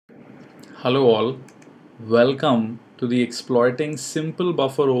Hello all, welcome to the Exploiting Simple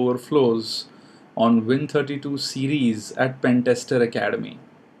Buffer Overflows on Win32 series at Pentester Academy.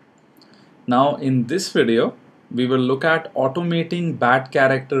 Now in this video, we will look at automating bad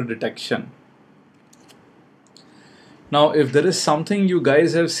character detection. Now if there is something you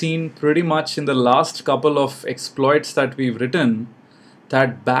guys have seen pretty much in the last couple of exploits that we've written,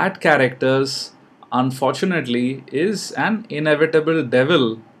 that bad characters unfortunately is an inevitable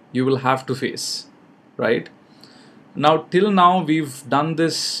devil you will have to face, right? Now till now we've done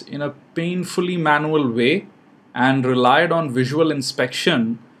this in a painfully manual way and relied on visual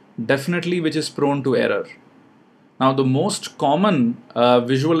inspection, definitely which is prone to error. Now the most common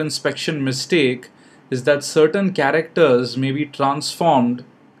visual inspection mistake is that certain characters may be transformed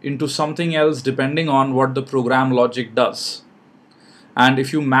into something else depending on what the program logic does. And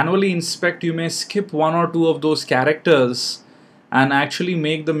if you manually inspect, you may skip one or two of those characters and actually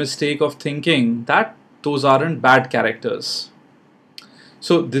make the mistake of thinking that those aren't bad characters.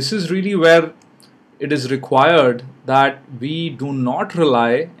 So this is really where it is required that we do not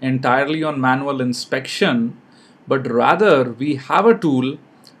rely entirely on manual inspection, but rather we have a tool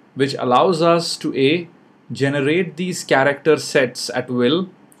which allows us to generate these character sets at will.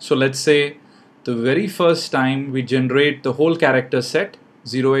 So let's say the very first time we generate the whole character set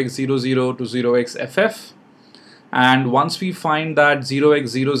 0x00 to 0xff, and once we find that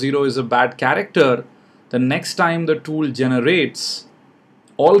 0x00 is a bad character, the next time the tool generates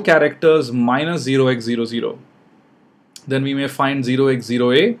all characters minus 0x00, then we may find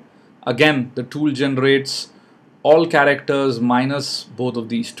 0x0a. Again, the tool generates all characters minus both of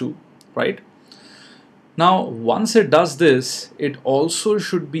these two, right? Now, once it does this, it also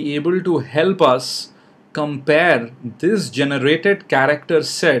should be able to help us compare this generated character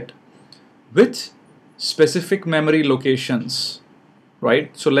set with specific memory locations, right?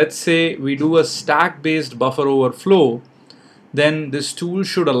 So let's say we do a stack based buffer overflow, then this tool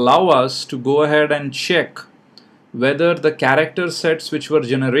should allow us to go ahead and check whether the character sets which were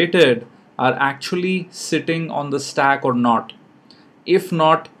generated are actually sitting on the stack or not. If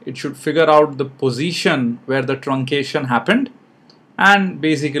not, it should figure out the position where the truncation happened, and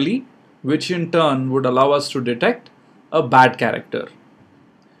basically which in turn would allow us to detect a bad character.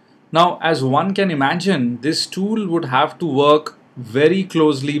 Now, as one can imagine, this tool would have to work very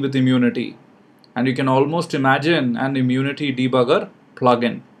closely with Immunity, and you can almost imagine an Immunity debugger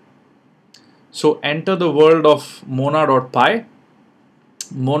plugin. So enter the world of Mona.py.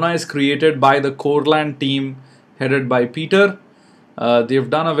 Mona is created by the Coreland team headed by Peter. They've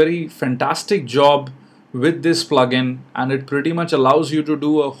done a very fantastic job with this plugin, and it pretty much allows you to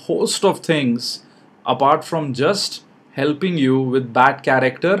do a host of things apart from just helping you with bad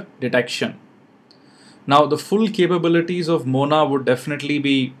character detection. Now, the full capabilities of Mona would definitely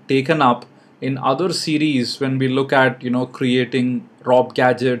be taken up in other series when we look at, creating rob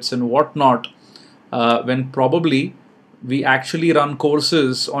gadgets and whatnot, when probably we actually run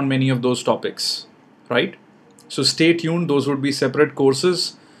courses on many of those topics, right? So stay tuned, those would be separate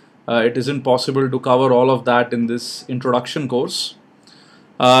courses. It isn't possible to cover all of that in this introduction course.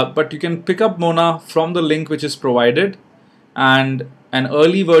 But you can pick up Mona from the link which is provided, and an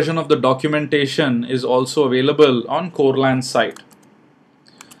early version of the documentation is also available on Coreland's site.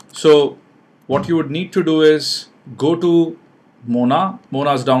 So what you would need to do is go to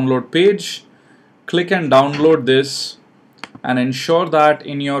Mona's download page, click and download this, and ensure that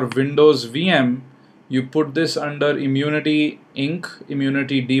in your Windows VM you put this under Immunity Inc.,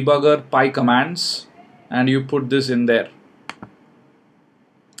 Immunity Debugger, Py commands, and you put this in there,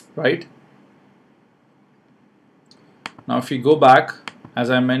 right? Now if we go back, as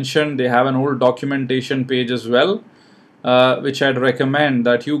I mentioned, they have an old documentation page as well, which I'd recommend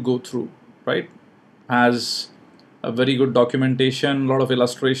that you go through, right? Has a very good documentation, a lot of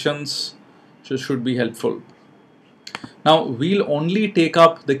illustrations, so should be helpful. Now we'll only take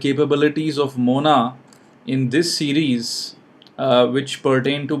up the capabilities of Mona in this series which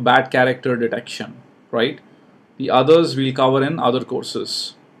pertain to bad character detection, right? The others we'll cover in other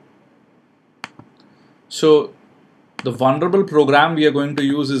courses. So the vulnerable program we are going to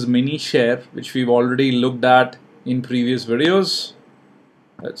use is MiniShare, which we've already looked at in previous videos.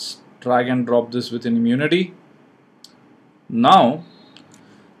 Let's drag and drop this within Immunity. Now,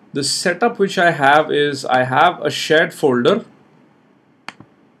 the setup which I have is I have a shared folder,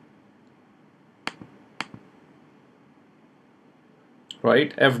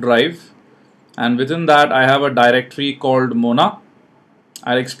 right, F drive, and within that I have a directory called Mona.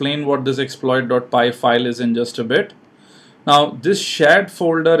 I'll explain what this exploit.py file is in just a bit. Now this shared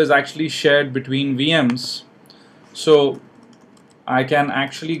folder is actually shared between VMs. So I can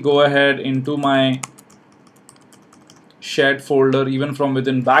actually go ahead into my shared folder even from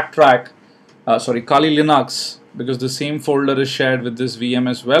within backtrack, Kali Linux, because the same folder is shared with this VM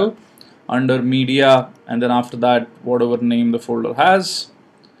as well under media, and then after that whatever name the folder has,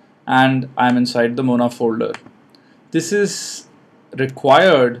 and I'm inside the Mona folder. This is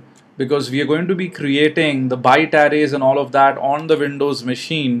required because we are going to be creating the byte arrays and all of that on the Windows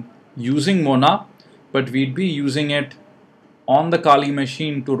machine using Mona, but we'd be using it on the Kali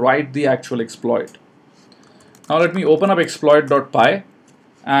machine to write the actual exploit. Now let me open up exploit.py,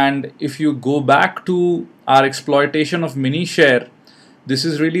 and if you go back to our exploitation of minishare, this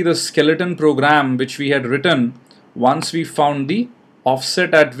is really the skeleton program which we had written once we found the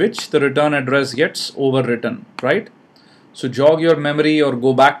offset at which the return address gets overwritten, right? So jog your memory or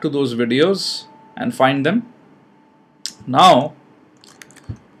go back to those videos and find them. Now,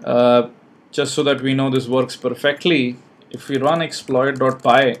 just so that we know this works perfectly, if we run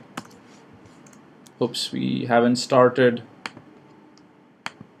exploit.py, oops, we haven't started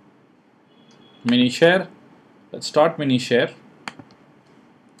minishare. Let's start minishare.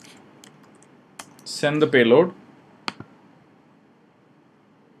 Send the payload.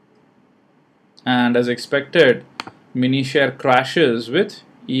 And as expected, minishare crashes with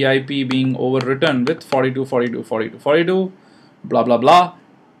EIP being overwritten with 42, 42, 42, 42, blah, blah, blah.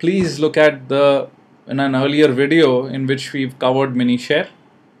 Please look at in an earlier video in which we've covered minishare.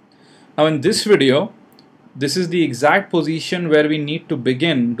 Now in this video, this is the exact position where we need to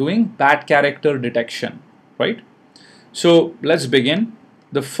begin doing bad character detection, right? So let's begin.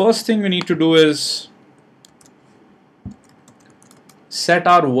 The first thing we need to do is set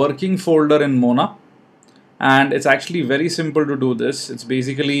our working folder in Mona, and it's actually very simple to do this. It's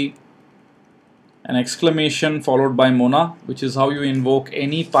basically an exclamation followed by Mona, which is how you invoke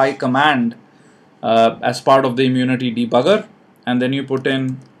any py command as part of the immunity debugger, and then you put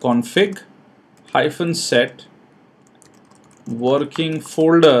in config -set working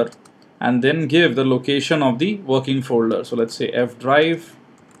folder and then give the location of the working folder. So let's say F drive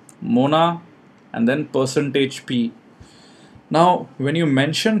Mona and then %p. Now when you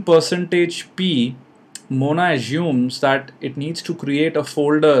mention %p, Mona assumes that it needs to create a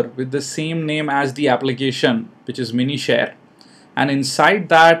folder with the same name as the application, which is minishare, and inside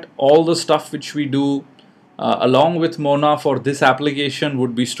that all the stuff which we do along with Mona for this application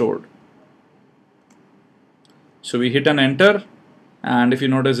would be stored. So we hit an enter, and if you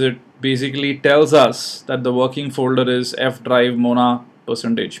notice, it basically tells us that the working folder is F drive Mona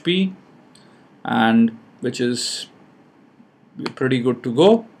 %p, and which is pretty good to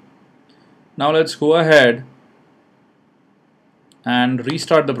go. Now let's go ahead and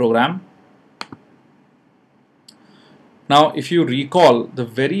restart the program. Now if you recall, the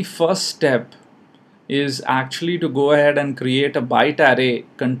very first step is actually to go ahead and create a byte array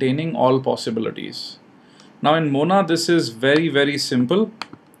containing all possibilities. Now in Mona, this is very, very simple.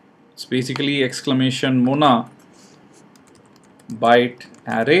 It's basically exclamation Mona byte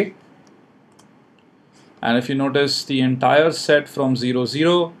array, and if you notice, the entire set from 0,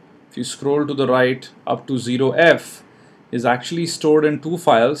 0, if you scroll to the right up to 0f, is actually stored in two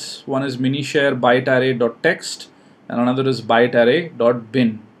files. One is minishare byte array.txt and another is byte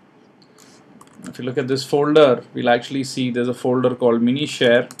array.bin. If you look at this folder, we'll actually see there's a folder called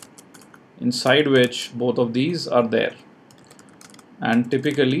minishare, inside which both of these are there. And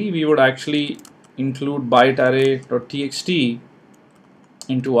typically we would actually include byte array.txt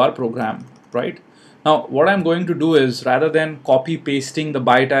into our program, right? Now what I'm going to do is, rather than copy pasting the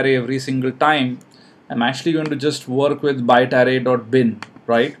byte array every single time, I'm actually going to just work with byte array.bin,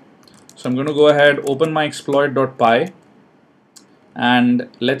 right? So I'm going to go ahead, open my exploit.py, and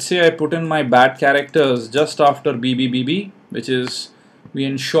let's say I put in my bad characters just after BBBB, which is we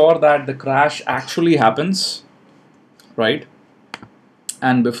ensure that the crash actually happens, right?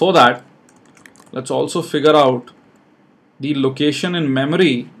 And before that, let's also figure out the location in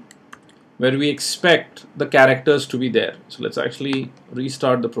memory where we expect the characters to be there. So let's actually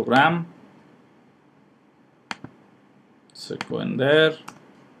restart the program. So go in there.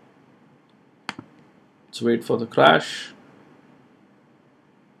 Let's wait for the crash.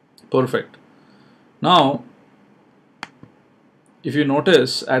 Perfect. Now, if you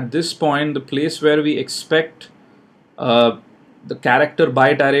notice, at this point, the place where we expect the character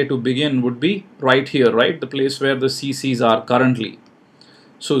byte array to begin would be right here, right? The place where the CCs are currently.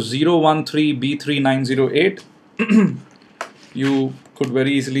 So 013B3908, you could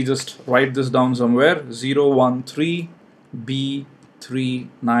very easily just write this down somewhere,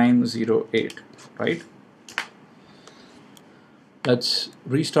 013B3908, right? Let's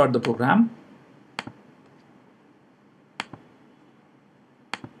restart the program.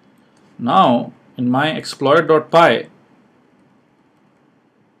 Now in my exploit.py,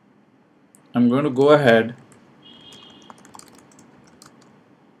 I'm going to go ahead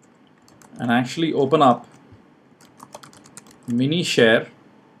and actually open up mini share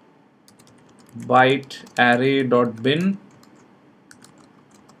byte array.bin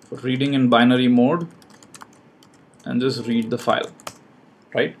for reading in binary mode and just read the file,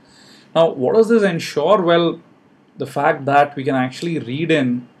 right? Now, what does this ensure? Well, the fact that we can actually read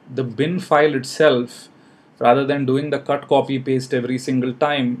in the bin file itself rather than doing the cut, copy, paste every single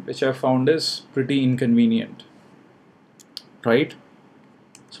time, which I found is pretty inconvenient, right?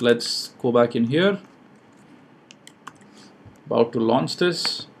 So let's go back in here. About to launch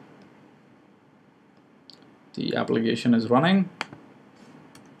this. The application is running.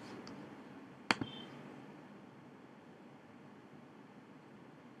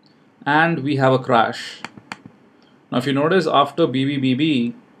 And we have a crash. Now if you notice, after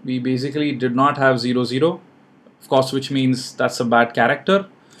BBBB, we basically did not have 00, of course, which means that's a bad character.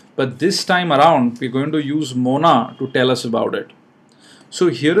 But this time around, we're going to use Mona to tell us about it. So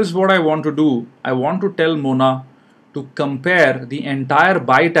here is what I want to do. I want to tell Mona to compare the entire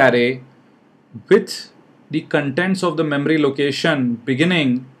byte array with the contents of the memory location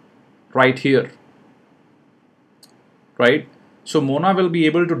beginning right here, right? So Mona will be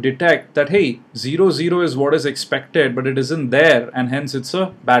able to detect that, hey, 00 is what is expected, but it isn't there, and hence it's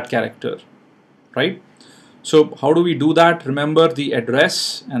a bad character, right? So how do we do that? Remember the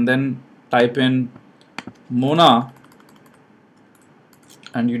address and then type in Mona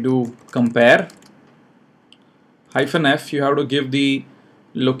and you do compare -f. You have to give the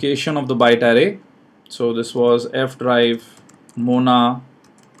location of the byte array. So this was F drive Mona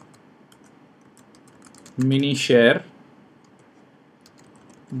mini share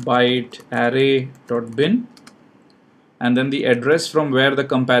byte array.bin, and then the address from where the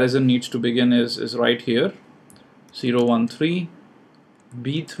comparison needs to begin is right here, 013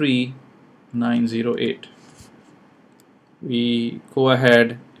 B3 908. We go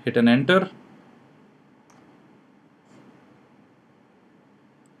ahead, hit an enter,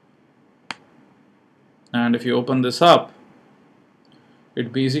 and if you open this up,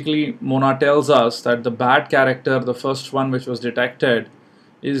 it basically, Mona tells us that the bad character, the first one which was detected,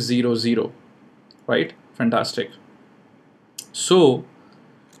 is 00, right? Fantastic. So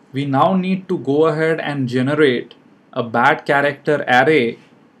we now need to go ahead and generate a bad character array,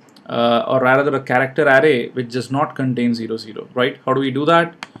 or rather a character array which does not contain 00, right? How do we do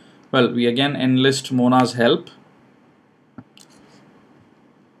that? Well, we again enlist Mona's help.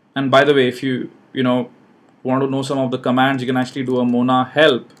 And by the way, if you want to know some of the commands, you can actually do a Mona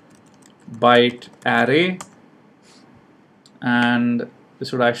help byte array, and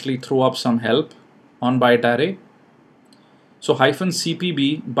this would actually throw up some help on byte array. So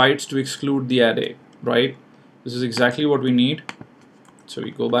 -cpb bytes to exclude the array, right? This is exactly what we need. So we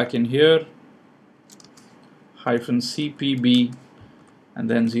go back in here, -cpb and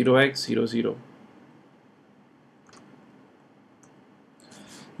then 0x00.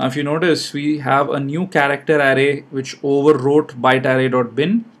 Now if you notice, we have a new character array which overwrote byte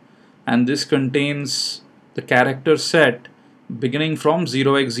array.bin, and this contains the character set beginning from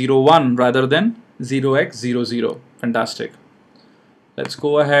 0x01 rather than 0x00. Fantastic. Let's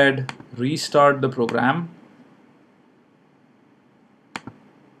go ahead, restart the program,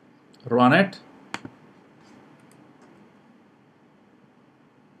 run it.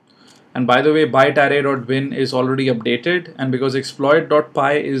 And by the way, byte array.bin is already updated, and because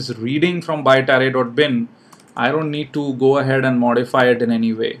exploit.py is reading from byte array.bin, I don't need to go ahead and modify it in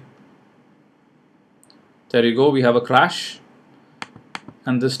any way. There you go, we have a crash.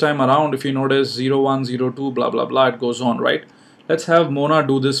 And this time around, if you notice 01, 02, blah, blah, blah, it goes on, right? Let's have Mona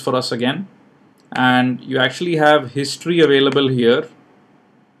do this for us again. And you actually have history available here.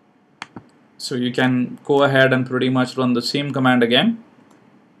 So you can go ahead and pretty much run the same command again.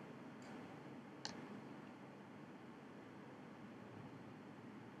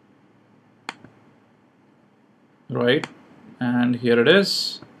 Right, and here it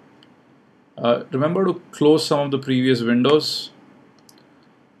is. Remember to close some of the previous windows.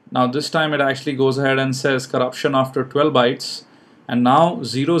 Now this time it actually goes ahead and says corruption after 12 bytes, and now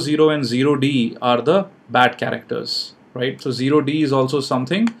 00 and 0D are the bad characters, right? So 0D is also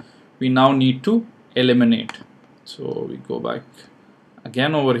something we now need to eliminate. So we go back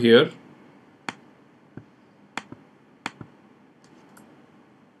again over here.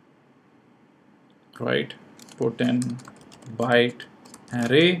 Right, put in byte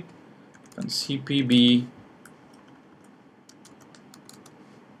array and cpb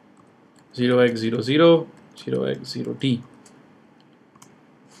 0x00 0x0d.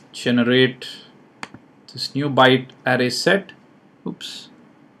 generate this new byte array set. Oops.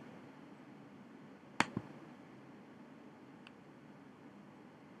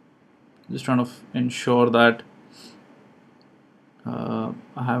 Just trying to ensure that I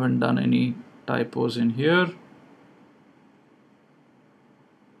haven't done any typos in here.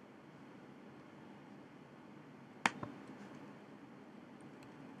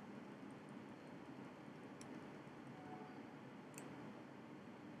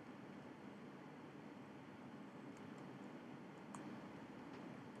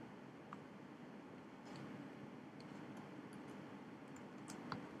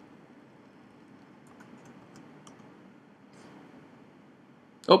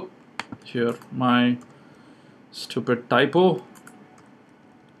 Oh, here my stupid typo.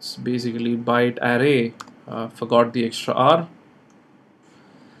 It's basically byte array. Forgot the extra R.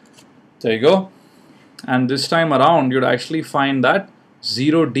 There you go. And this time around, you'd actually find that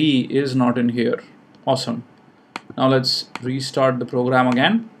 0D is not in here. Awesome. Now let's restart the program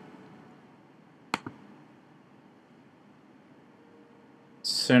again.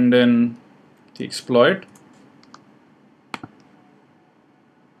 Send in the exploit.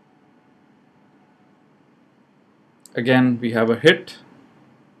 Again, we have a hit.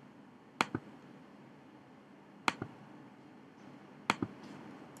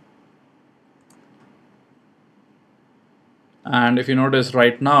 And if you notice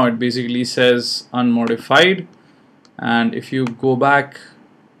right now, it basically says unmodified. And if you go back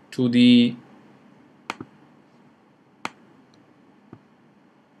to the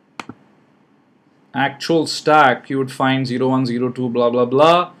actual stack, you would find 01, 02, blah, blah,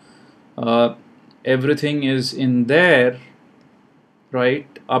 blah. Everything is in there, right,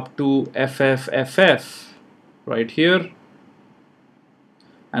 up to FFFF right here.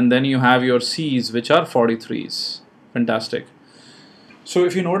 And then you have your C's, which are 43s. Fantastic. So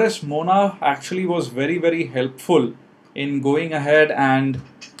if you notice, Mona actually was very, very helpful in going ahead and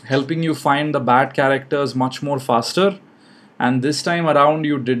helping you find the bad characters much more faster. And this time around,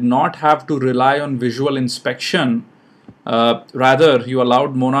 you did not have to rely on visual inspection. Rather, you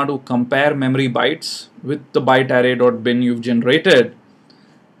allowed Mona to compare memory bytes with the byte array.bin you've generated.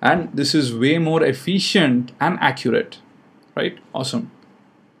 And this is way more efficient and accurate, right? Awesome.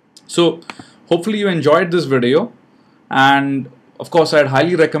 So hopefully you enjoyed this video. And of course, I'd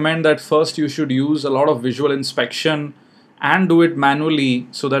highly recommend that first you should use a lot of visual inspection and do it manually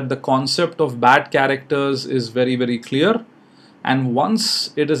so that the concept of bad characters is very, very clear. And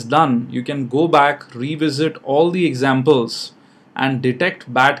once it is done, you can go back, revisit all the examples and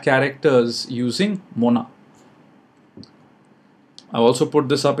detect bad characters using Mona. I've also put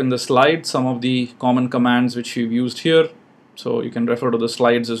this up in the slides, some of the common commands which we've used here. So you can refer to the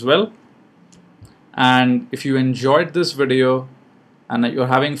slides as well. And if you enjoyed this video and you're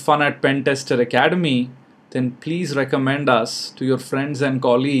having fun at Pentester Academy, then please recommend us to your friends and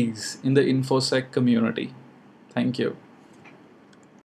colleagues in the InfoSec community. Thank you.